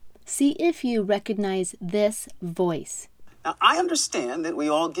See if you recognize this voice. Now, I understand that we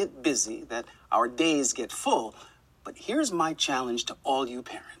all get busy, that our days get full, but here's my challenge to all you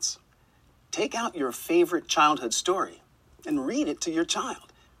parents. Take out your favorite childhood story and read it to your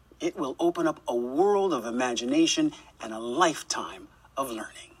child. It will open up a world of imagination and a lifetime of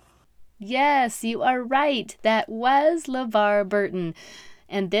learning. Yes, you are right. That was LeVar Burton.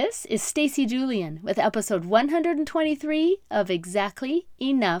 And this is Stacy Julian with episode 123 of Exactly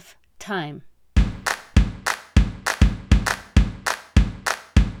Enough Time.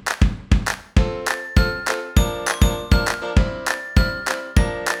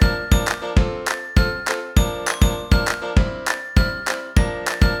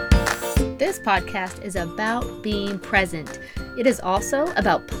 This podcast is about being present. It is also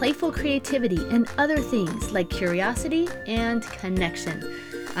about playful creativity and other things like curiosity and connection.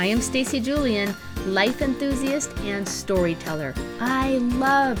 I am Stacy Julian, life enthusiast and storyteller. I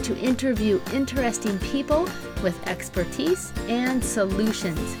love to interview interesting people with expertise and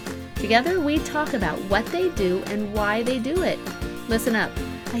solutions. Together we talk about what they do and why they do it. Listen up.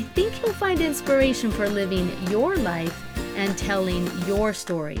 I think you'll find inspiration for living your life and telling your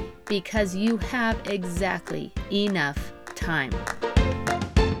story because you have exactly enough time.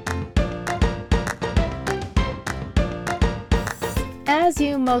 As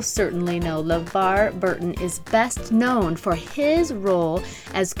you most certainly know, LeVar Burton is best known for his role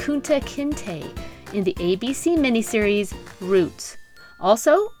as Kunta Kinte in the ABC miniseries Roots.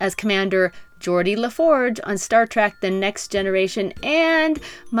 Also as Commander Geordi LaForge on Star Trek The Next Generation, and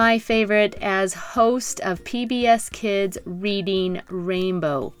my favorite as host of PBS Kids Reading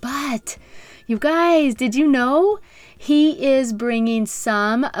Rainbow. But you guys, did you know he is bringing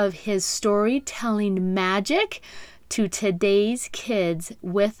some of his storytelling magic to today's kids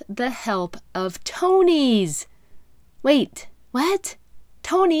with the help of Tonys? Wait, what?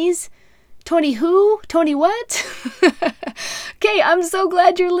 Tonys? Tony who? Tony what? Okay, I'm so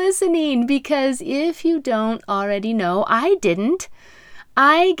glad you're listening because if you don't already know, I didn't.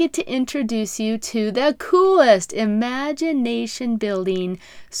 I get to introduce you to the coolest imagination-building,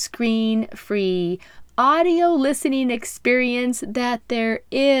 screen-free, audio listening experience that there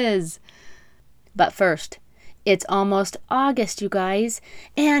is. But first, it's almost August, you guys,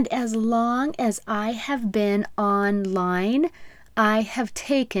 and as long as I have been online, I have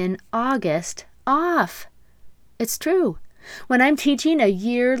taken August off. It's true. When I'm teaching a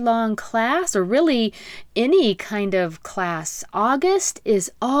year-long class, or really any kind of class, August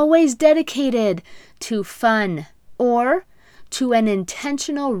is always dedicated to fun or to an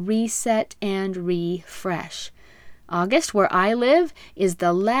intentional reset and refresh. August, where I live, is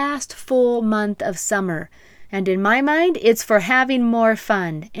the last full month of summer. And in my mind, it's for having more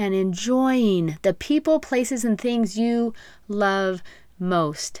fun and enjoying the people, places, and things you love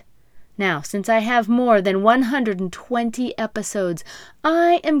most. Now, since I have more than 120 episodes,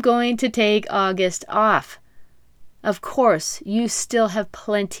 I am going to take August off. Of course, you still have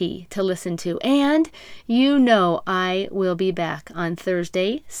plenty to listen to, and you know I will be back on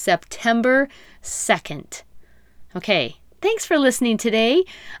Thursday, September 2nd. Okay. Thanks for listening today.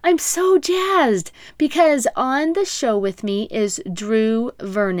 I'm so jazzed because on the show with me is Drew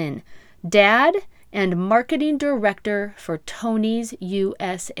Vernon, dad and marketing director for Tonys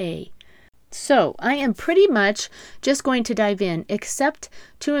USA. So I am pretty much just going to dive in, except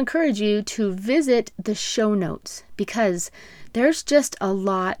to encourage you to visit the show notes because there's just a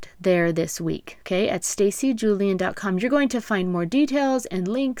lot there this week, okay? At stacyjulian.com, you're going to find more details and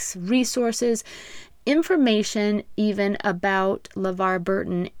links, resources, information even about LeVar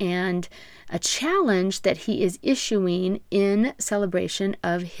Burton and a challenge that he is issuing in celebration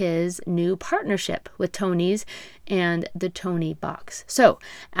of his new partnership with Tonys and the Tony Box. So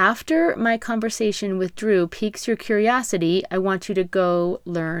after my conversation with Drew piques your curiosity, I want you to go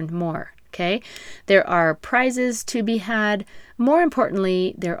learn more. Okay? There are prizes to be had. More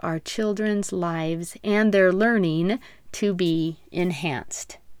importantly, there are children's lives and their learning to be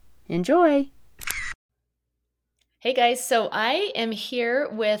enhanced. Enjoy! Hey guys, so I am here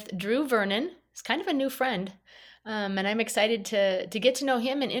with Drew Vernon. He's kind of a new friend, and I'm excited to get to know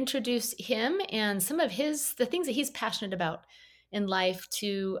him and introduce him and some of the things that he's passionate about in life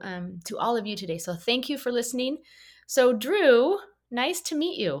to all of you today. So thank you for listening. So Drew, nice to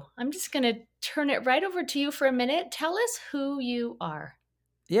meet you. I'm just going to turn it right over to you for a minute. Tell us who you are.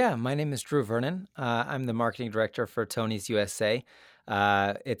 Yeah, my name is Drew Vernon. I'm the marketing director for Tonys USA.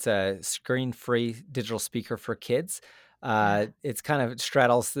 It's a screen-free digital speaker for kids. It's kind of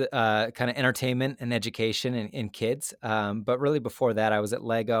straddles the kind of entertainment and education in kids. But really before that, I was at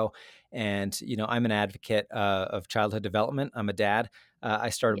Lego, and I'm an advocate of childhood development. I'm a dad. I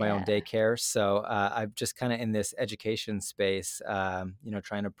started my own Yeah. daycare, so I'm just kind of in this education space,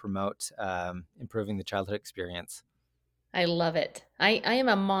 trying to promote improving the childhood experience. I love it. I am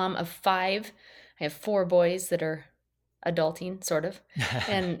a mom of five. I have four boys that are adulting, sort of.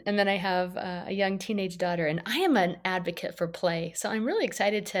 And then I have a young teenage daughter, and I am an advocate for play. So I'm really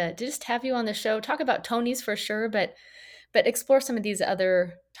excited to just have you on the show, talk about Tony's for sure, but explore some of these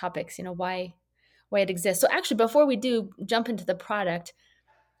other topics, why it exists. So actually, before we do jump into the product,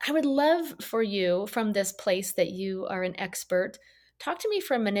 I would love for you, from this place that you are an expert, talk to me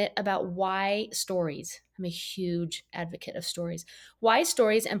for a minute about why stories. I'm a huge advocate of stories. Why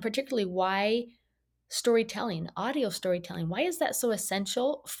stories, and particularly why storytelling, audio storytelling, why is that so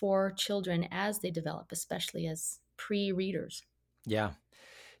essential for children as they develop, especially as pre-readers? Yeah.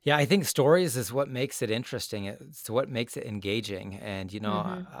 Yeah, I think stories is what makes it interesting. It's what makes it engaging. And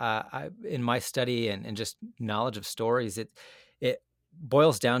Mm-hmm. in my study and just knowledge of stories, it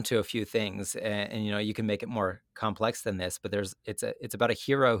boils down to a few things. And you can make it more complex than this. But it's about a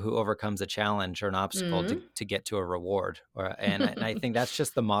hero who overcomes a challenge or an obstacle to Mm-hmm. to get to a reward. And I think that's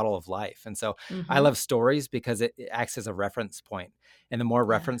just the model of life. And so I Mm-hmm. love stories because it acts as a reference point. And the more Yeah.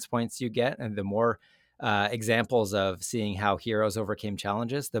 reference points you get, and the more examples of seeing how heroes overcame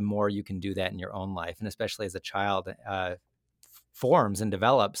challenges, the more you can do that in your own life. And especially as a child forms and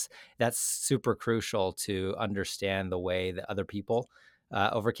develops, that's super crucial to understand the way that other people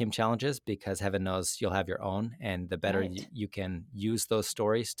overcame challenges, because heaven knows you'll have your own. And the better Right. you can use those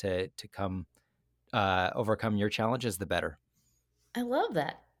stories to come overcome your challenges, the better. I love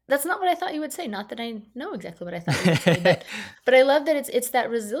that. That's not what I thought you would say. Not that I know exactly what I thought you would say, but I love that it's that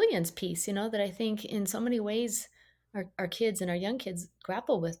resilience piece, that I think in so many ways our kids and our young kids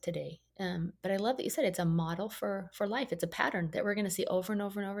grapple with today. But I love that you said it's a model for life. It's a pattern that we're going to see over and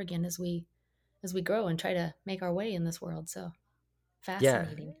over and over again as we grow and try to make our way in this world. So Yeah,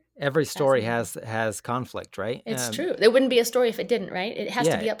 fascinating, every story fascinating. has conflict, right? It's true. It wouldn't be a story if it didn't, right? It has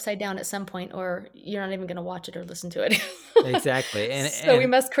to Yeah, be upside down at some point, or you're not even going to watch it or listen to it. exactly. And So we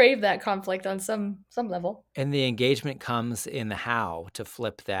and must crave that conflict on some level. And the engagement comes in the how to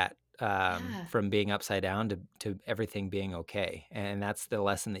flip that Yeah. from being upside down to everything being okay. And that's the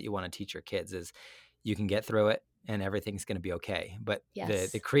lesson that you want to teach your kids is you can get through it and everything's going to be okay. But the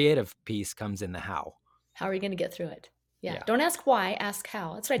Yes. creative piece comes in the how. How are you going to get through it? Yeah. Yeah. Don't ask why, ask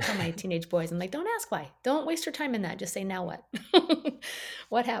how. That's what I tell my teenage boys. I'm like, don't ask why. Don't waste your time in that. Just say, now what?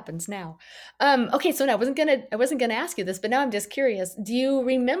 What happens now? Okay, so now I wasn't gonna ask you this, but now I'm just curious. Do you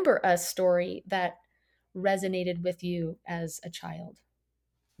remember a story that resonated with you as a child?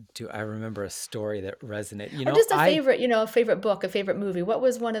 Do I remember a story that resonated? Or just a I favorite, a favorite book, a favorite movie. What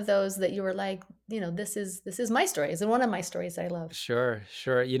was one of those that you were like, this is my story. It's one of my stories I love. Sure,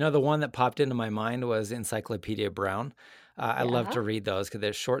 sure. The one that popped into my mind was Encyclopedia Brown. I love Yeah. to read those because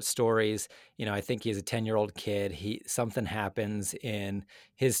they're short stories. I think he's a 10-year-old kid. Something happens in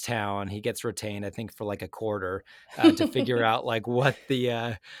his town. He gets retained, I think, for like a quarter to figure out like what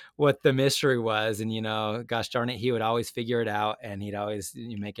the mystery was. And gosh darn it, he would always figure it out, and he'd always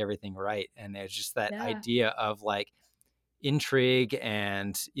make everything right. And there's just that Yeah. idea of like intrigue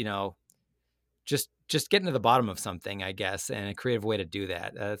and just getting to the bottom of something, I guess, and a creative way to do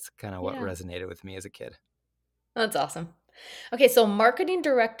that. That's kind of what Yeah. resonated with me as a kid. That's awesome. Okay, so marketing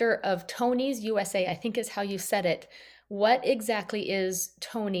director of Tony's USA, I think is how you said it. What exactly is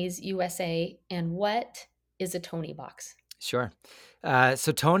Tony's USA, and what is a Tony box? Sure.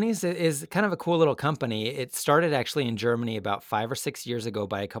 So Tony's is kind of a cool little company. It started actually in Germany about 5 or 6 years ago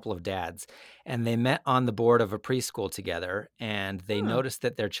by a couple of dads, and they met on the board of a preschool together. And they Huh. noticed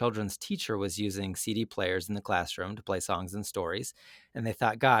that their children's teacher was using CD players in the classroom to play songs and stories. And they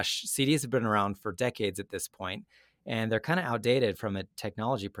thought, gosh, CDs have been around for decades at this point, and they're kind of outdated from a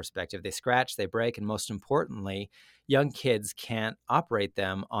technology perspective. They scratch, they break, and most importantly, young kids can't operate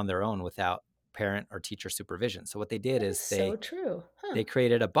them on their own without parent or teacher supervision. So what they did That is is so they true. Huh. they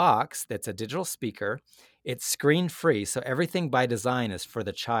created a box that's a digital speaker. It's screen free, so everything by design is for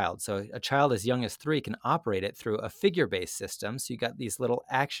the child. So a child as young as 3 can operate it through a figure-based system. So you got these little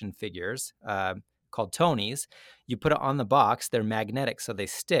action figures called Tonys. You put it on the box. They're magnetic, so they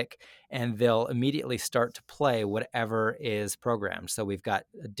stick, and they'll immediately start to play whatever is programmed. So we've got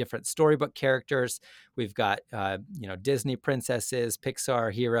different storybook characters. We've got Disney princesses,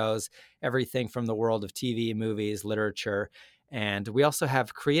 Pixar heroes, everything from the world of TV, movies, literature. And we also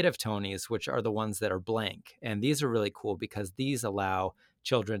have creative Tonys, which are the ones that are blank. And these are really cool because these allow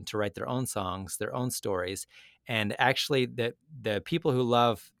children to write their own songs, their own stories. And actually, the people who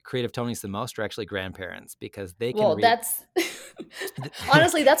love Creative Tonys the most are actually grandparents, because they can Well, read. that's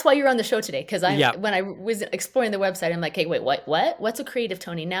honestly, that's why you're on the show today. Because Yeah. when I was exploring the website, I'm like, hey, wait, what's a Creative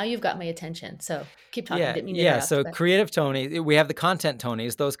Tony? Now you've got my attention. So keep talking. Didn't mean to Yeah. interrupt, So but Creative Tony, we have the Content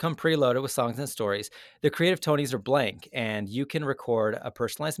Tonys. Those come preloaded with songs and stories. The Creative Tonys are blank, and you can record a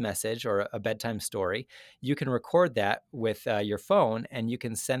personalized message or a bedtime story. You can record that with your phone, and you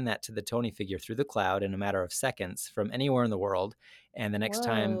can send that to the Tony figure through the cloud in a matter of seconds from anywhere in the world. And the next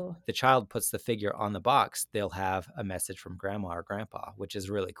time whoa. the child puts the figure on the box, they'll have a message from grandma or grandpa, which is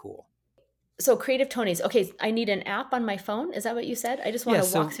really cool. So Creative Tonys. Okay, I need an app on my phone. Is that what you said? I just want Yeah,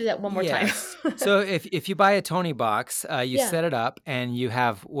 to walk so through that one more time. yes. So if you buy a Tony box, you Yeah. set it up and you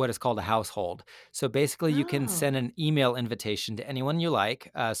have what is called a household. So basically, you can Oh, send an email invitation to anyone you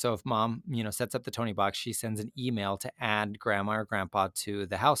like. So if mom, sets up the Tony box, she sends an email to add grandma or grandpa to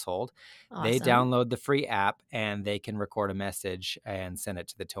the household. They awesome. download the free app and they can record a message and send it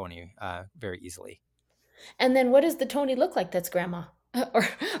to the Tony very easily. And then what does the Tony look like that's grandma? Or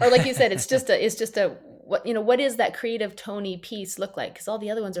like you said, it's just a what is that Creative Tony piece look like? Because all the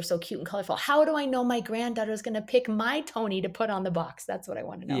other ones are so cute and colorful. How do I know my granddaughter is going to pick my Tony to put on the box? That's what I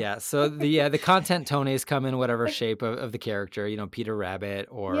want to know. Yeah, so the content Tonys come in whatever shape of the character, Peter Rabbit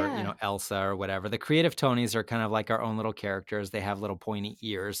or Yeah. Elsa or whatever. The creative Tonys are kind of like our own little characters. They have little pointy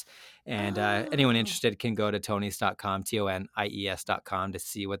ears, and anyone Oh. interested can go to tonys.com, TONIES.com, to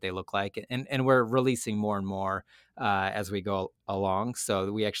see what they look like. And we're releasing more and more as we go along.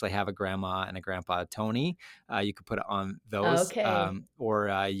 So we actually have a grandma and a grandpa Tony. You could put it on those, Okay.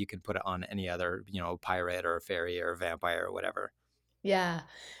 or you can put it on any other, pirate or fairy or vampire or whatever. Yeah.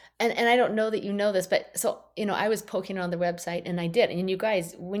 And I don't know that you know this, but so, I was poking on the website and I did. And you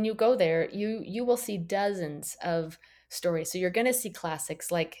guys, when you go there, you will see dozens of stories. So you're going to see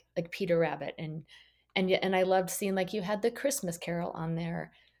classics like Peter Rabbit and I loved seeing like you had the Christmas Carol on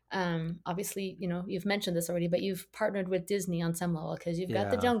there. Obviously, you've mentioned this already, but you've partnered with Disney on some level because you've got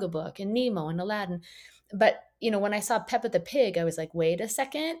the Yeah. Jungle Book and Nemo and Aladdin. But, when I saw Peppa the Pig, I was like, wait a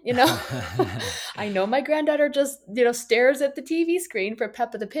second, I know my granddaughter just, stares at the TV screen for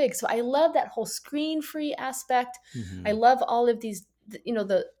Peppa the Pig. So I love that whole screen-free aspect. I Mhm. love all of these,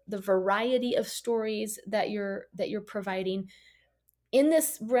 the variety of stories that you're providing in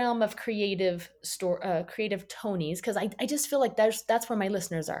this realm of creative Tonys, because I just feel like that's where my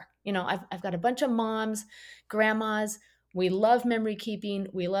listeners are. I've got a bunch of moms, grandmas. We love memory keeping.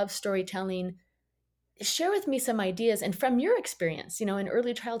 We love storytelling. Share with me some ideas, and from your experience, in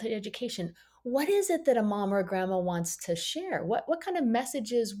early childhood education, what is it that a mom or a grandma wants to share? What kind of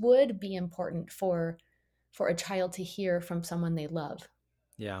messages would be important for a child to hear from someone they love?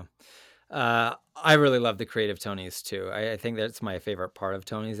 Yeah. I really love the creative Tonys too. I think that's my favorite part of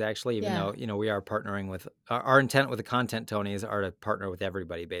Tonys, actually, even Yeah. though, we are partnering with our intent with the content Tonys are to partner with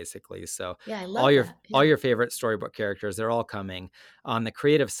everybody, basically. So Yeah, I all love your that. all Yeah. your favorite storybook characters, they're all coming. On the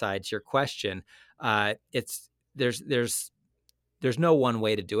creative side, to your question, it's there's no one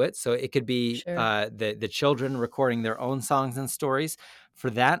way to do it. So it could be Sure. the children recording their own songs and stories. For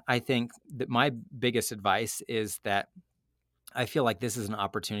that, I think that my biggest advice is that I feel like this is an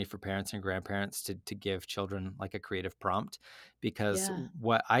opportunity for parents and grandparents to give children like a creative prompt, because Yeah.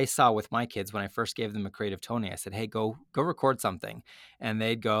 what I saw with my kids when I first gave them a creative Tony, I said, "Hey, go record something," and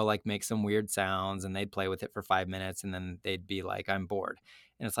they'd go like make some weird sounds and they'd play with it for 5 minutes and then they'd be like, "I'm bored,"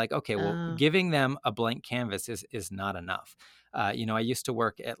 and it's like, okay, well, uh, giving them a blank canvas is not enough. I used to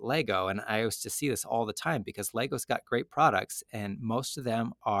work at Lego and I used to see this all the time because Lego's got great products and most of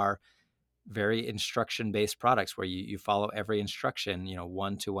them are very instruction based products where you follow every instruction,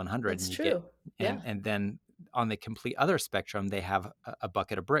 1 to 100, that's and you get, true. Yeah. and then on the complete other spectrum, they have a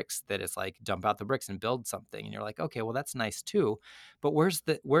bucket of bricks that is like dump out the bricks and build something. And you're like, okay, well, that's nice too. But where's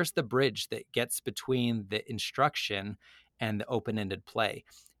the bridge that gets between the instruction and the open-ended play?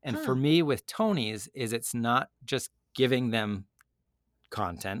 And for Huh. me with Tony's is it's not just giving them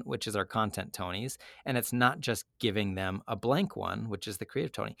content, which is our content Tonys, and it's not just giving them a blank one, which is the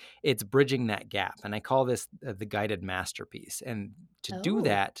creative Tony. It's bridging that gap, and I call this the guided masterpiece. And to do Oh.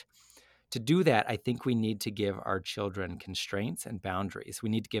 that, to do that, I think we need to give our children constraints and boundaries. We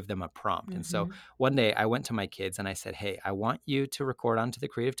need to give them a prompt. And so Mm-hmm. one day I went to my kids and I said, "Hey, I want you to record onto the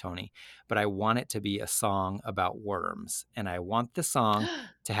creative Tony, but I want it to be a song about worms, and I want the song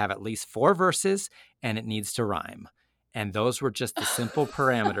to have at least 4 verses, and it needs to rhyme." And those were just the simple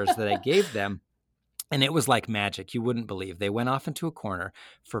parameters that I gave them. And it was like magic. You wouldn't believe. They went off into a corner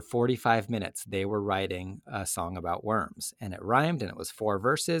for 45 minutes. They were writing a song about worms, and it rhymed, and it was 4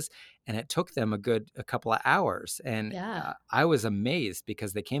 verses, and it took them a couple of hours. And Yeah. I was amazed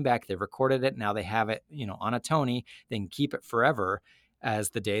because they came back, they recorded it. Now they have it, on a Tony. They can keep it forever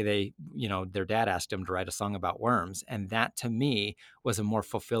as the day their dad asked them to write a song about worms. And that to me was a more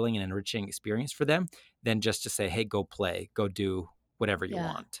fulfilling and enriching experience for them than just to say, hey, go play, go do whatever you Yeah.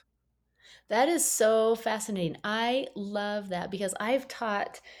 want. That is so fascinating. I love that because I've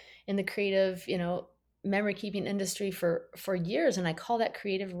taught in the creative, memory keeping industry for years, and I call that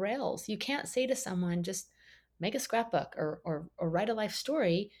creative rails. You can't say to someone just make a scrapbook or write a life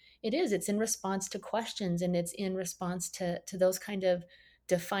story. It's in response to questions, and it's in response to those kind of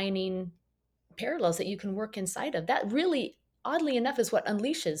defining parallels that you can work inside of. That really, oddly enough, is what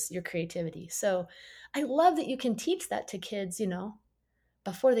unleashes your creativity. So I love that you can teach that to kids,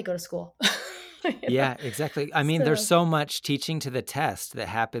 before they go to school. you know? Yeah, exactly. I mean, there's So, so much teaching to the test that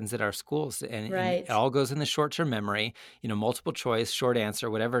happens at our schools, and it right, all goes in the short-term memory, multiple choice, short answer,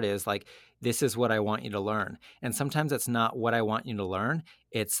 whatever it is, like, this is what I want you to learn. And sometimes it's not what I want you to learn,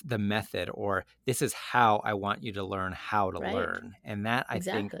 it's the method, or this is how I want you to learn how to right. learn. And that, I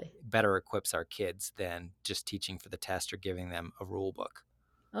think, Exactly. better equips our kids than just teaching for the test or giving them a rule book.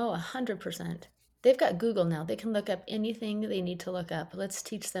 Oh, 100%. They've got Google now. They can look up anything they need to look up. Let's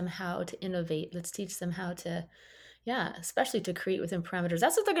teach them how to innovate. Let's teach them how to, yeah, especially to create within parameters.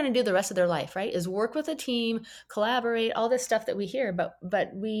 That's what they're going to do the rest of their life, right? Is work with a team, collaborate, all this stuff that we hear.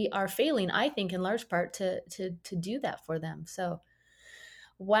 But we are failing, I think, in large part to do that for them. So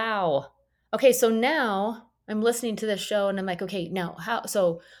wow. Okay, so now I'm listening to this show and I'm like, okay, now how?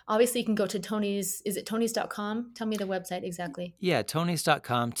 So obviously you can go to Tony's, is it Tonys.com? Tell me the website exactly. Yeah,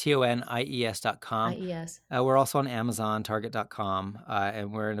 tonys.com, TONIES.com. IES. We're also on Amazon, Target.com,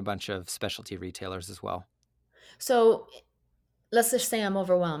 and we're in a bunch of specialty retailers as well. So let's just say I'm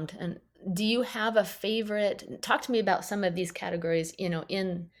overwhelmed. And do you have a favorite? Talk to me about some of these categories,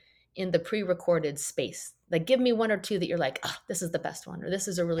 in the pre-recorded space. Like give me one or two that you're like, oh, this is the best one, or this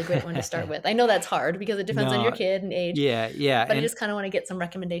is a really great one to start with. I know that's hard because it depends on your No, kid and age, yeah, but I just kind of want to get some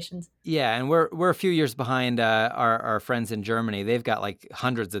recommendations. and we're a few years behind our friends in Germany. They've got like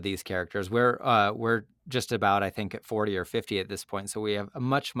hundreds of these characters. We're just about, I think, at 40 or 50 at this point, so we have a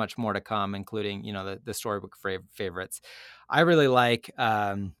much more to come, including the storybook favorites. I really like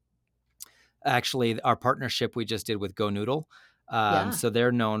actually our partnership we just did with Go Noodle. Yeah. So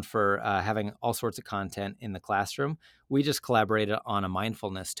they're known for having all sorts of content in the classroom. We just collaborated on a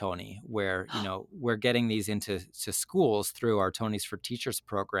mindfulness Tony where, we're getting these into schools through our Tonys for Teachers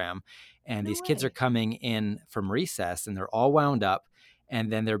program. And No these kids are way. coming in from recess and they're all wound up. And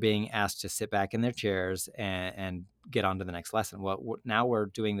then they're being asked to sit back in their chairs and get on to the next lesson. Well, now we're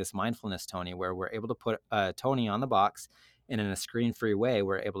doing this mindfulness Tony where we're able to put a Tony on the box, and in a screen-free way,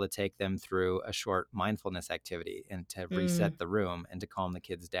 we're able to take them through a short mindfulness activity and to Mm, reset the room and to calm the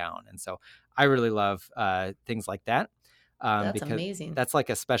kids down. And so I really love things like that that's because amazing. that's like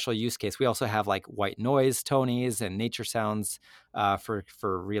a special use case. We also have like white noise Tonys and nature sounds for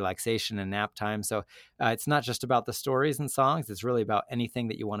relaxation and nap time. So it's not just about the stories and songs. It's really about anything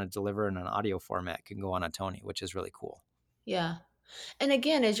that you want to deliver in an audio format can go on a Tony, which is really cool. Yeah. And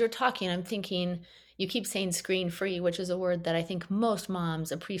again, as you're talking, I'm thinking you keep saying screen free, which is a word that I think most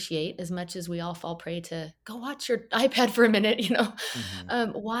moms appreciate as much as we all fall prey to go watch your iPad for a minute.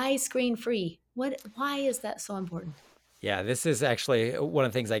 Mhm. Why screen free? Why is that so important? Yeah, this is actually one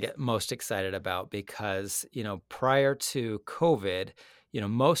of the things I get most excited about because, prior to COVID,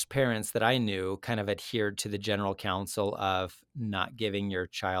 most parents that I knew kind of adhered to the general counsel of not giving your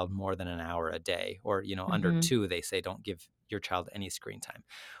child more than an hour a day, or, under Hmm. 2, they say don't give your child any screen time.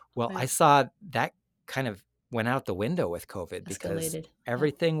 Well, I Right. saw that kind of went out the window with COVID because Escalated. Yeah.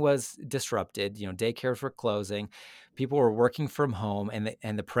 everything was disrupted. Daycares were closing, people were working from home,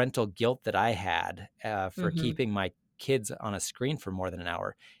 and the parental guilt that I had for Hmm. keeping my kids on a screen for more than an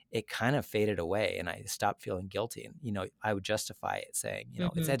hour, it kind of faded away and I stopped feeling guilty. And, I would justify it saying,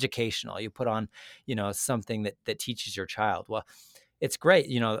 it's Hmm. educational. You put on, something that teaches your child. Well, it's great.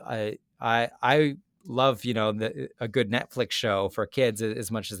 I love, a good Netflix show for kids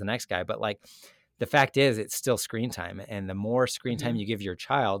as much as the next guy, but like the fact is it's still screen time. And the more screen time Hmm. you give your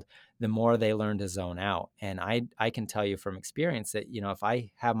child, the more they learn to zone out. And I can tell you from experience that, if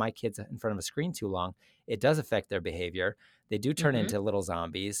I have my kids in front of a screen too long, it does affect their behavior. They do turn Hmm. into little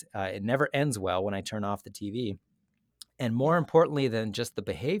zombies. It never ends well when I turn off the TV. And more Yeah. importantly than just the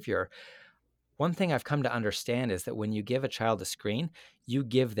behavior, one thing I've come to understand is that when you give a child a screen, you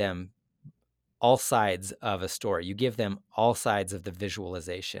give them all sides of a story. You give them all sides of the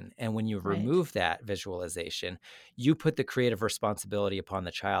visualization. And when you Right. remove that visualization, you put the creative responsibility upon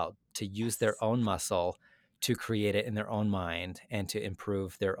the child to use their Yes. own muscle to create it in their own mind and to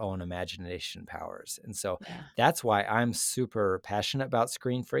improve their own imagination powers. And so Yeah. that's why I'm super passionate about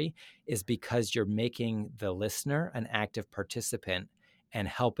Screen Free, is because you're making the listener an active participant and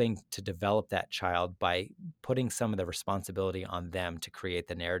helping to develop that child by putting some of the responsibility on them to create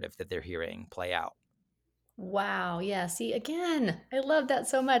the narrative that they're hearing play out. Wow. Yeah. See, again, I love that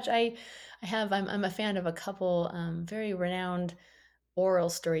so much. I'm a fan of a couple very renowned oral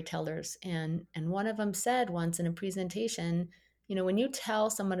storytellers, and one of them said once in a presentation, when you tell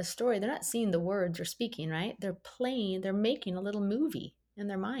someone a story, they're not seeing the words or speaking, right? They're making a little movie in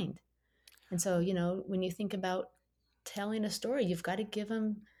their mind. And so, when you think about telling a story, you've got to give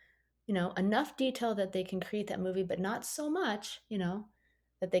them, enough detail that they can create that movie, but not so much,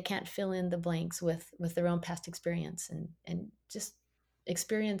 that they can't fill in the blanks with their own past experience, and just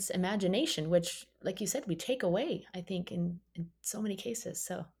experience imagination, which, like you said, we take away, I think, in so many cases.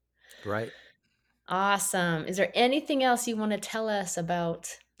 So Right. awesome. Is there anything else you want to tell us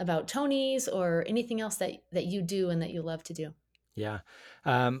about Tony's, or anything else that you do and that you love to do? Yeah.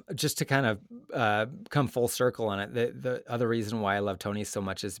 Just to kind of come full circle on it, the other reason why I love Tony so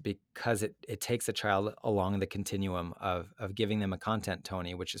much is because it takes a child along the continuum of giving them a content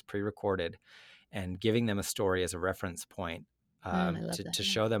Tony, which is pre-recorded, and giving them a story as a reference point, I love that. to Yeah.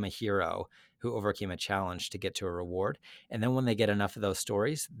 show them a hero who overcame a challenge to get to a reward. And then when they get enough of those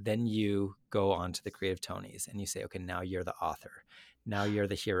stories, then you go on to the creative Tonys and you say, okay, now you're the author. Now you're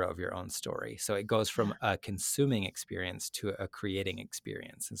the hero of your own story. So it goes from Yeah. a consuming experience to a creating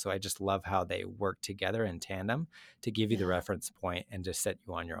experience. And so I just love how they work together in tandem to give you the Yeah. reference point and to set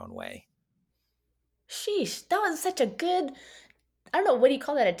you on your own way. Sheesh, that was such a good, I don't know, what do you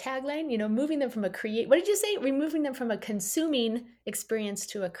call that? A tagline? Moving them from what did you say? Removing them from a consuming experience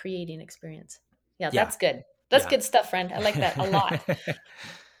to a creating experience. Yeah, Yeah. that's good. That's Yeah. good stuff, friend. I like that a lot.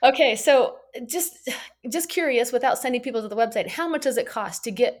 Okay, so just curious, without sending people to the website, how much does it cost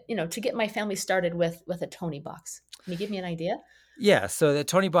to get my family started with a Tony box? Can you give me an idea? Yeah, so the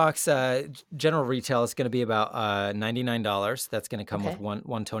Tony Box general retail is going to be about $99. That's going to come with Okay.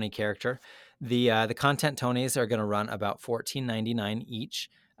 one Tony character. The content Tonys are going to run about $14.99 each.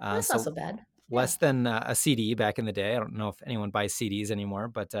 Well, that's not So so bad. Yeah. less than a CD back in the day. I don't know if anyone buys CDs anymore,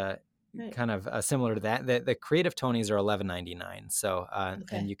 but Right. kind of similar to that. The creative Tonys are $11.99. So and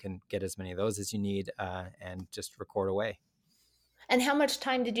Okay. you can get as many of those as you need and just record away. And how much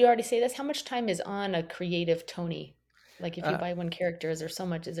time, did you already say this? How much time is on a creative Tony? Like, if you Uh, buy one character, is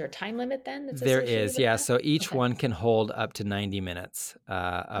there a time limit then that's there associated is, with yeah. that? So each Okay. one can hold up to 90 minutes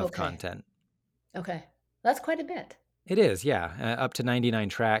of Okay. content. Okay. That's quite a bit. It is, yeah, up to 99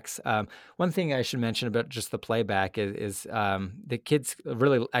 tracks. One thing I should mention about just the playback is the kids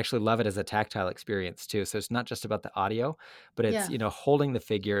really actually love it as a tactile experience too. So it's not just about the audio, but it's, Yeah. holding the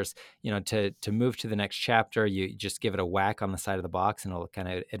figures, to move to the next chapter, you just give it a whack on the side of the box and it'll kind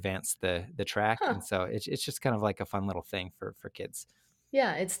of advance the track. Huh. And so it's just kind of like a fun little thing for kids.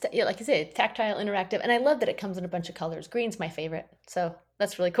 Yeah, yeah, like you say, it's tactile, interactive, and I love that it comes in a bunch of colors. Green's my favorite, so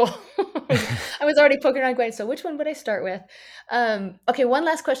that's really cool. I was already poking around going, so which one would I start with? Okay, one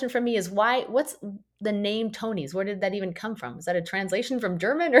last question from me is, what's the name Tony's? Where did that even come from? Is that a translation from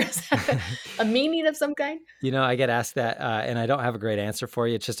German, or is that a meaning of some kind? I get asked that, and I don't have a great answer for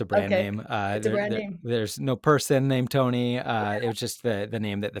you. It's just a brand Okay, name. it's a brand name. There's no person named Tony. It was just the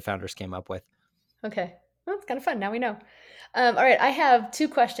name that the founders came up with. Okay. Well, it's kind of fun. Now we know. All right. I have two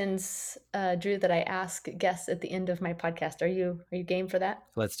questions, Drew, that I ask guests at the end of my podcast. Are you game for that?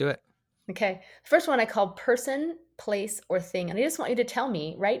 Let's do it. Okay. The first one I call person, place, or thing. And I just want you to tell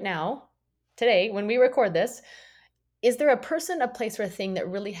me right now, today, when we record this, is there a person, a place, or a thing that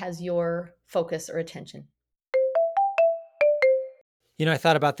really has your focus or attention? I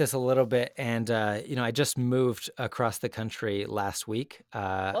thought about this a little bit, and I just moved across the country last week.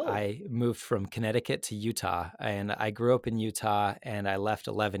 Oh, I moved from Connecticut to Utah, and I grew up in Utah, and I left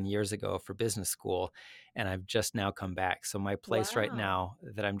 11 years ago for business school, and I've just now come back. So my place right wow. now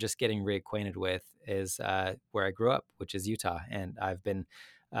that I'm just getting reacquainted with is where I grew up, which is Utah, and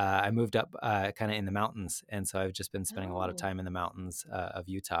I moved up kind of in the mountains, and so I've just been spending a lot of Oh. time in the mountains of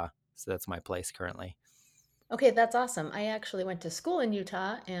Utah. So that's my place currently. Okay, that's awesome. I actually went to school in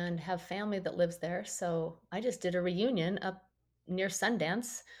Utah and have family that lives there. So I just did a reunion up near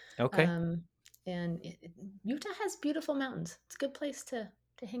Sundance. Okay. Um, and Utah has beautiful mountains. It's a good place to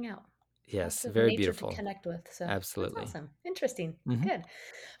hang out. Lots Yes, of very nature to beautiful. connect with. So that's Absolutely. awesome. Interesting. Hmm. Good.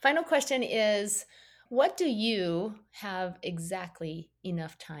 Final question is, what do you have exactly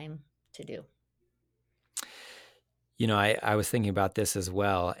enough time to do? I was thinking about this as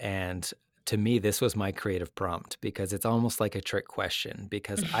well. And to me, this was my creative prompt because it's almost like a trick question,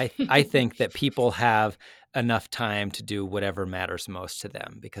 because I think that people have enough time to do whatever matters most to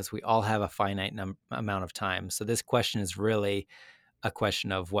them, because we all have a finite amount of time. So this question is really a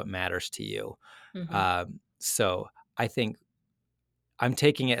question of what matters to you. So I think I'm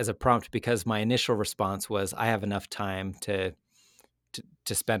taking it as a prompt because my initial response was I have enough time to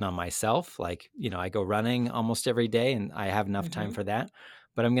spend on myself. Like, I go running almost every day and I have enough time for that.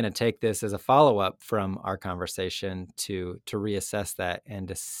 But I'm going to take this as a follow-up from our conversation to reassess that and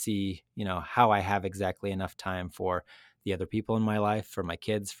to see, how I have exactly enough time for the other people in my life, for my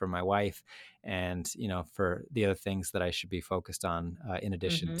kids, for my wife, and, for the other things that I should be focused on in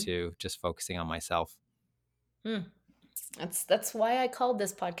addition to just focusing on myself. That's why I called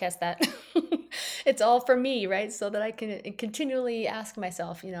this podcast that. It's all for me, right? So that I can continually ask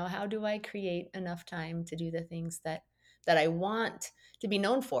myself, how do I create enough time to do the things that I want to be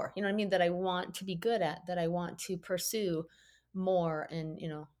known for? You know what I mean? That I want to be good at, that I want to pursue more and,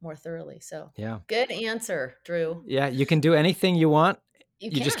 more thoroughly. So Yeah. Good answer, Drew. Yeah. You can do anything you want.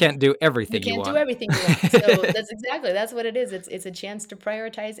 You just can't do everything you want. You can't do everything you want. So that's what it is. It's a chance to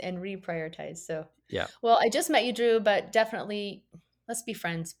prioritize and reprioritize. So yeah. Well, I just met you, Drew, but definitely let's be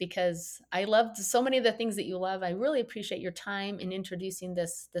friends, because I loved so many of the things that you love. I really appreciate your time in introducing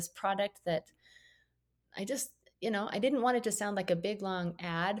this product that I just, I didn't want it to sound like a big long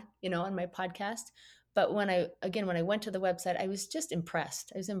ad, on my podcast. But when I went to the website, I was just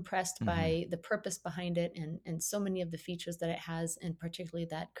impressed. I was impressed by the purpose behind it and so many of the features that it has, and particularly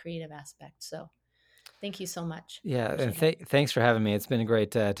that creative aspect. So thank you so much. Yeah. And thanks for having me. It's been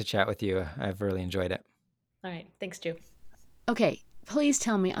great to chat with you. I've really enjoyed it. All right. Thanks, Drew. Okay. Please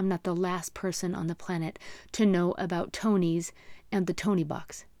tell me I'm not the last person on the planet to know about Tony's and the Tony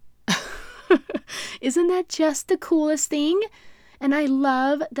Box. Isn't that just the coolest thing? And I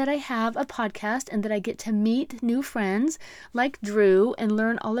love that I have a podcast and that I get to meet new friends like Drew and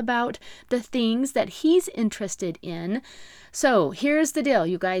learn all about the things that he's interested in. So here's the deal,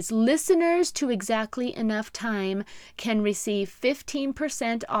 you guys. Listeners to Exactly Enough Time can receive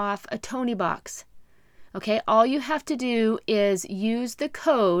 15% off a Tony Box. Okay, all you have to do is use the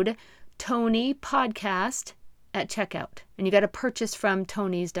code TonyPodcast at checkout. And you got to purchase from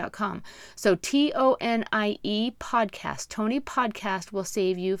tonys.com. So TONIE podcast. Tony Podcast will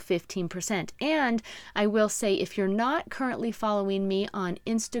save you 15%. And I will say, if you're not currently following me on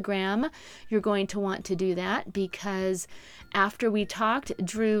Instagram, you're going to want to do that, because after we talked,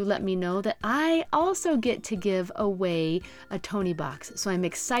 Drew let me know that I also get to give away a Tony Box. So I'm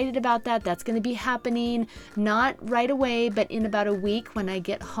excited about that. That's going to be happening not right away, but in about a week when I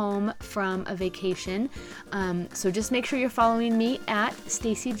get home from a vacation. So just make sure you're following me at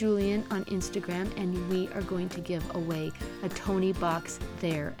Stacy Julian on Instagram, and we are going to give away a Tony Box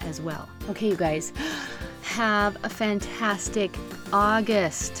there as well. Okay, you guys, have a fantastic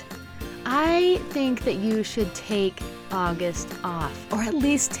August. I think that you should take August off, or at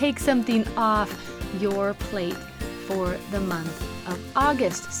least take something off your plate for the month of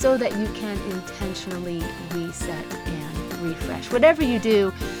August, so that you can intentionally reset and refresh. Whatever you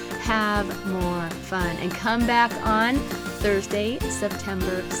do, have more fun, and come back on Thursday,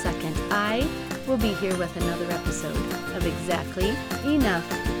 September 2nd. I will be here with another episode of Exactly Enough